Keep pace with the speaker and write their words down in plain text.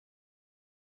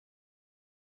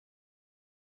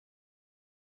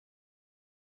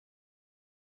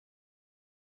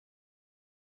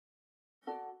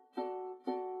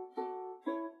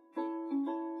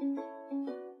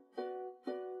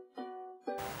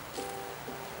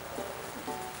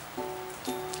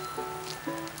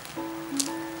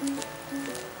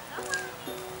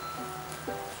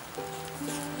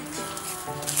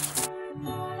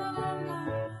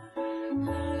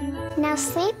Now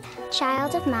sleep,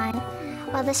 child of mine,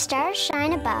 while the stars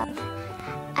shine above.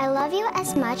 I love you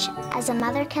as much as a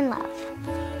mother can love.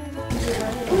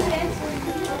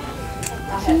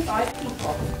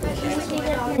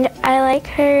 And I like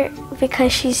her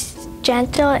because she's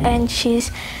gentle and she's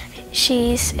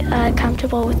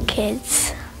comfortable with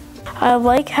kids. I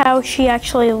like how she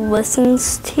actually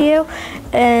listens to you,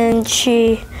 and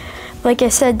she, like I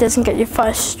said, doesn't get you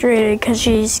frustrated because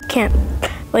she can't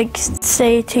like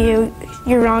say to you,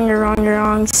 you're wrong, you're wrong, you're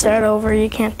wrong, start over, you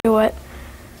can't do it.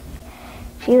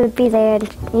 She would be there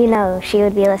and, you know, she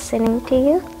would be listening to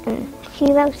you, and she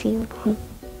loves you.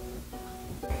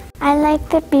 I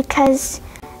liked it because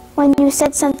when you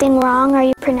said something wrong or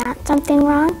you pronounced something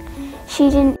wrong, she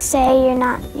didn't say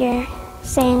you're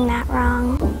saying that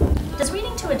wrong. Does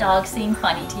reading to a dog seem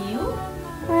funny to you?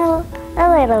 Well,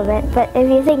 a little bit, but if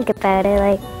you think about it,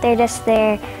 like, they're just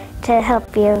there to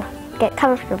help you get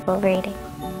comfortable reading.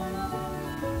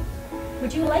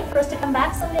 Would you like for us to come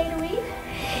back someday to read?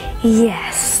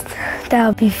 Yes, that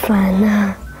would be fun.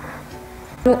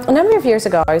 A number of years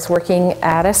ago, I was working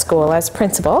at a school as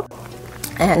principal,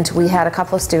 and we had a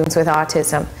couple of students with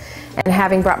autism. And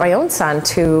having brought my own son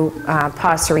to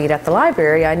Pause to Read at the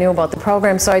library, I knew about the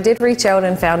program, so I did reach out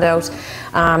and found out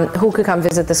who could come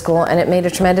visit the school, and it made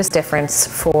a tremendous difference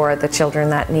for the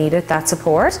children that needed that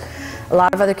support. A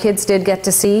lot of other kids did get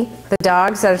to see the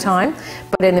dogs at a time,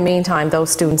 but in the meantime, those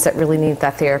students that really need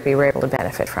that therapy were able to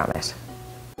benefit from it.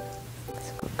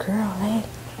 That's a good girl, eh?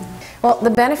 Well, the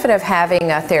benefit of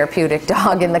having a therapeutic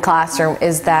dog in the classroom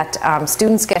is that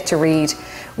students get to read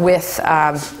with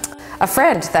a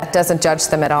friend that doesn't judge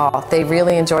them at all. They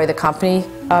really enjoy the company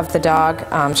of the dog.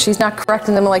 She's not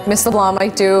correcting them like Miss LeBlanc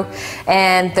might do,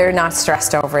 and they're not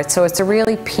stressed over it. So it's a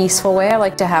really peaceful way. I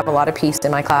like to have a lot of peace in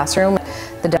my classroom.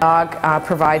 The dog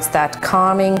provides that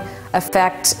calming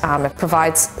effect. It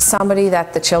provides somebody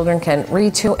that the children can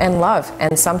read to and love,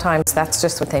 and sometimes that's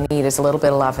just what they need, is a little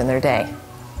bit of love in their day.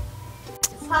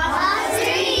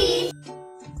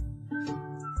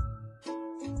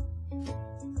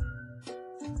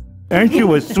 Aren't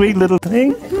you a sweet little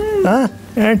thing? Huh?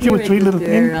 Aren't you a sweet little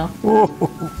thing? Oh,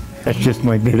 that's just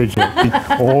my little joke.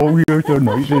 Oh, you're so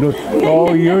nice little.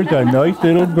 Oh, you're a nice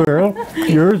little girl.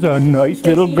 You're a nice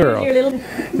little girl.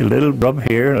 A little rub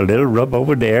here, a little rub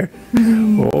over there.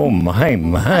 Oh my,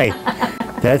 my.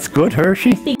 That's good, Hershey.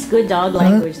 He speaks good dog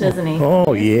language, doesn't he?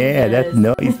 Oh yeah, that's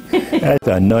nice. That's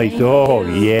a nice. Oh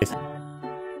yes.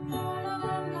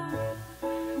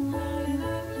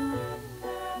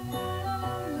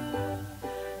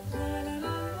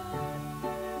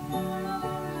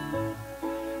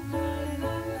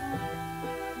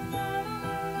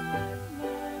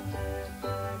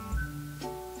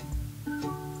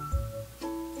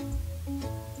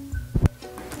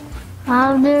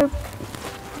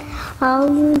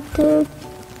 I'll do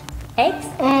Eggs?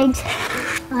 eggs,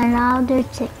 and I'll do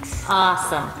chicks.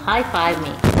 Awesome. High five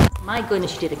me. My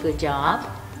goodness, you did a good job.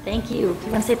 Thank you.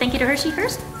 You want to say thank you to Hershey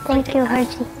first? Thank you,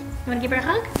 Hershey. You want to give her a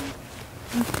hug?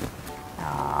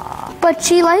 Aww. But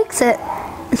she likes it.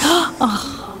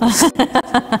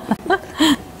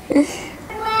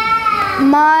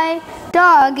 My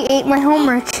dog ate my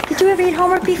homework. Did you ever eat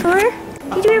homework before?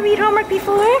 Did you ever eat homework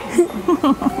before?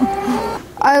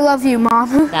 I love you,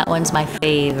 Mom. That one's my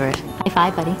favorite. High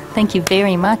five, buddy. Thank you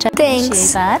very much. I Thanks.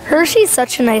 appreciate that. Hershey's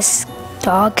such a nice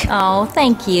dog. Oh,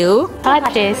 thank you.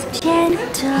 Touch this.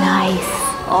 Gentle. Nice.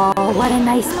 Oh, what a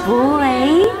nice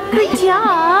boy. Good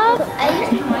job.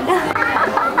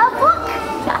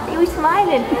 He was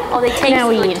smiling. Oh, they taste Now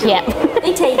we good eat, too. yep.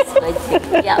 They taste good too.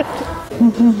 Yep.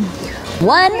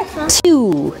 1,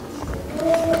 2.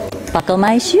 Buckle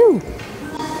my shoe.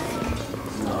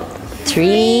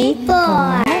 3,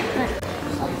 4.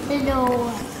 The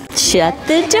door. Shut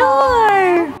the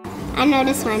door. I know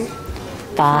this one.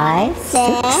 5,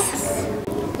 6.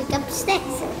 Pick up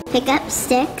sticks. Pick up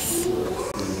sticks.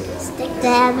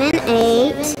 7,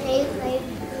 8.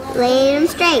 Lay them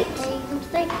straight.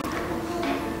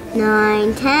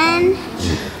 9, 10.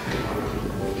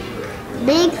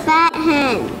 Big fat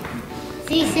hen.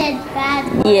 She said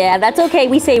fat. Yeah, that's okay.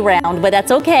 We say round, but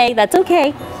that's okay. That's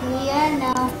okay. Yeah,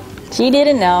 no. She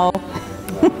didn't know.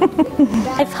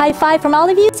 High five from all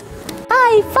of you.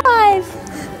 High five.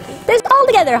 There's all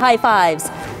together high fives.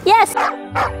 Yes.